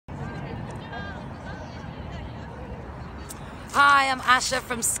Hi, I'm Asha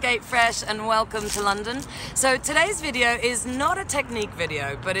from Skatefresh and welcome to London. So today's video is not a technique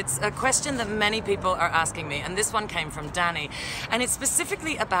video, but it's a question that many people are asking me, and this one came from Danny, and it's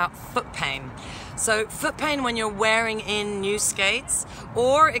specifically about foot pain. So foot pain when you're wearing in new skates,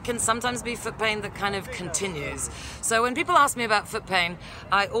 or it can sometimes be foot pain that kind of continues. So when people ask me about foot pain,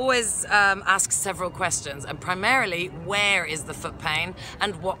 I always ask several questions, and primarily, where is the foot pain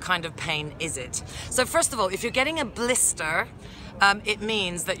and what kind of pain is it? So first of all, if you're getting a blister, it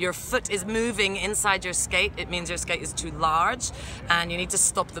means that your foot is moving inside your skate. It means your skate is too large and you need to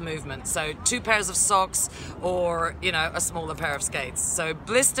stop the movement. So 2 pairs of socks or, a smaller pair of skates. So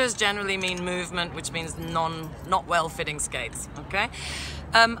blisters generally mean movement, which means not well-fitting skates, okay?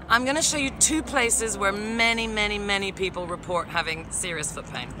 I'm gonna show you 2 places where many people report having serious foot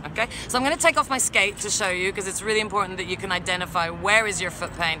pain, okay? So I'm gonna take off my skate to show you, because it's really important that you can identify where is your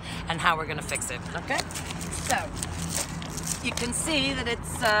foot pain and how we're gonna fix it, okay? So, you can see that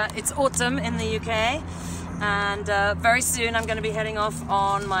it's autumn in the UK, and very soon I'm going to be heading off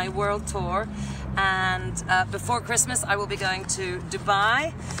on my world tour, and before Christmas I will be going to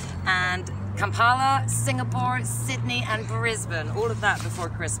Dubai and Kampala, Singapore, Sydney and Brisbane, all of that before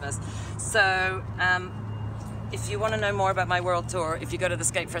Christmas. So if you want to know more about my world tour, if you go to the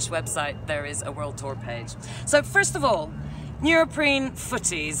Skatefresh website, there is a world tour page. So first of all, neoprene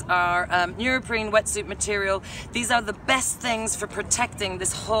footies are neoprene wetsuit material. These are the best things for protecting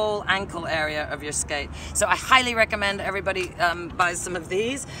this whole ankle area of your skate. So I highly recommend everybody buys some of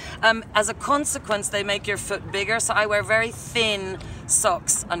these. As a consequence, they make your foot bigger, so I wear very thin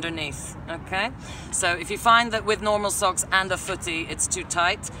socks underneath, okay? So if you find that with normal socks and a footie it's too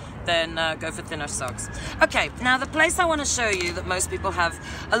tight, then go for thinner socks. Okay, now the place I want to show you that most people have,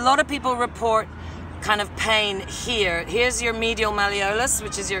 a lot of people report kind of pain here. Here's your medial malleolus,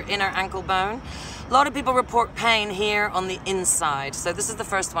 which is your inner ankle bone. A lot of people report pain here on the inside. So this is the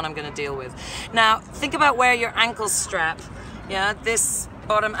first one I'm going to deal with. Now, think about where your ankle strap, this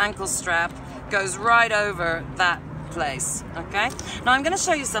bottom ankle strap goes right over that place, okay? Now I'm going to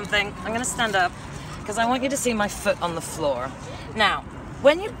show you something. I'm going to stand up because I want you to see my foot on the floor. Now,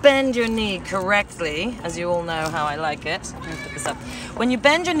 when you bend your knee correctly, as you all know how I like it, let me put this up. When you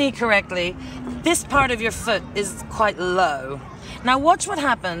bend your knee correctly, this part of your foot is quite low. Now watch what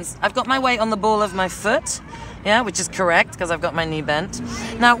happens. I've got my weight on the ball of my foot, which is correct because I've got my knee bent.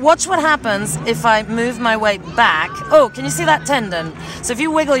 Now watch what happens if I move my weight back. Oh, can you see that tendon? So if you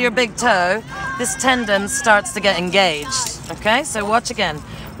wiggle your big toe, this tendon starts to get engaged, okay? So watch again.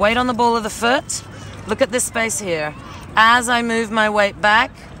 Weight on the ball of the foot. Look at this space here. As I move my weight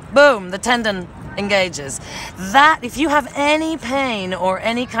back, boom, the tendon engages. That, if you have any pain or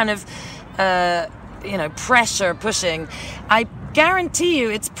any kind of, pressure pushing, I guarantee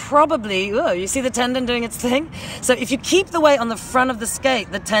you it's probably, you see the tendon doing its thing? So if you keep the weight on the front of the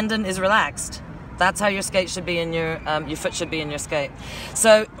skate, the tendon is relaxed. That's how your skate should be in your foot should be in your skate.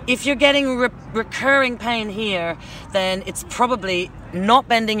 So if you're getting recurring pain here, then it's probably not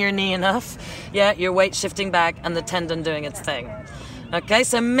bending your knee enough, your weight shifting back and the tendon doing its thing. Okay,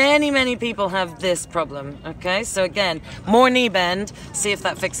 so many people have this problem, okay? So again, more knee bend, see if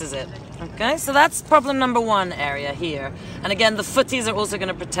that fixes it. Okay, so that's problem number 1 area here. And again, the footies are also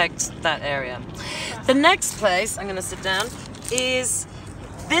gonna protect that area. The next place, I'm gonna sit down, is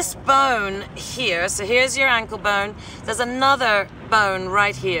this bone here. So here's your ankle bone. There's another bone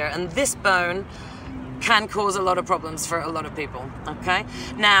right here, and this bone can cause a lot of problems for a lot of people, okay?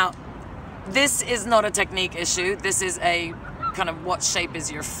 Now, this is not a technique issue. This is a kind of what shape is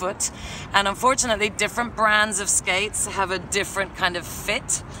your foot. And unfortunately, different brands of skates have a different kind of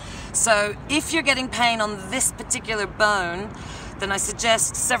fit. So if you're getting pain on this particular bone, then I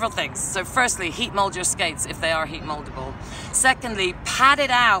suggest several things. So firstly, heat mold your skates if they are heat moldable. Secondly, pad it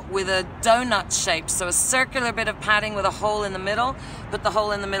out with a donut shape, so a circular bit of padding with a hole in the middle. Put the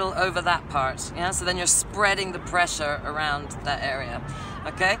hole in the middle over that part, so then you're spreading the pressure around that area,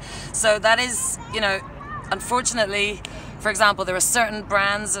 okay? So that is, unfortunately, for example, there are certain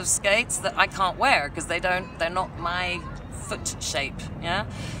brands of skates that I can't wear because they're not my foot shape,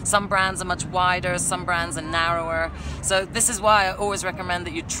 Some brands are much wider, some brands are narrower. So this is why I always recommend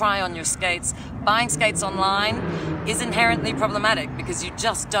that you try on your skates. Buying skates online is inherently problematic because you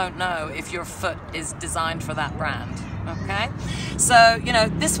just don't know if your foot is designed for that brand, okay? So,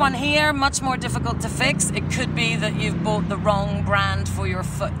 this one here, much more difficult to fix. It could be that you've bought the wrong brand for your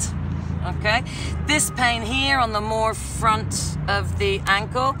foot. Okay, this pain here on the more front of the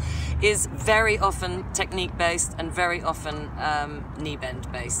ankle is very often technique based and very often knee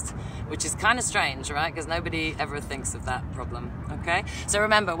bend based, which is kind of strange, right? Because nobody ever thinks of that problem. okay? So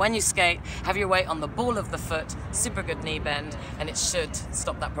remember, when you skate, have your weight on the ball of the foot, super good knee bend, and it should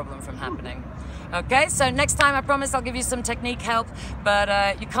stop that problem from happening. Okay, so next time I promise I'll give you some technique help,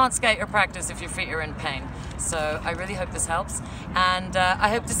 but you can't skate or practice if your feet are in pain. So I really hope this helps, and I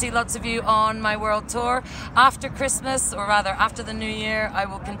hope to see lots of you on my world tour. After Christmas, or rather after the New Year, I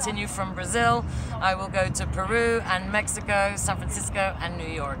will continue from Brazil. I will go to Peru and Mexico, San Francisco and New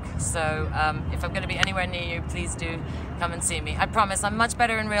York. So if I'm going to be anywhere near you, please do come and see me. I promise I'm much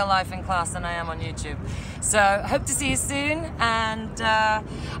better in real life in class than I am on YouTube. So hope to see you soon, and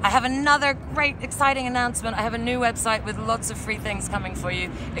I have another great exciting announcement. I have a new website with lots of free things coming for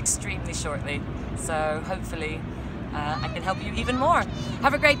you extremely shortly. So hopefully I can help you even more.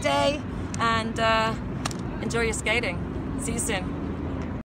 Have a great day and enjoy your skating. See you soon.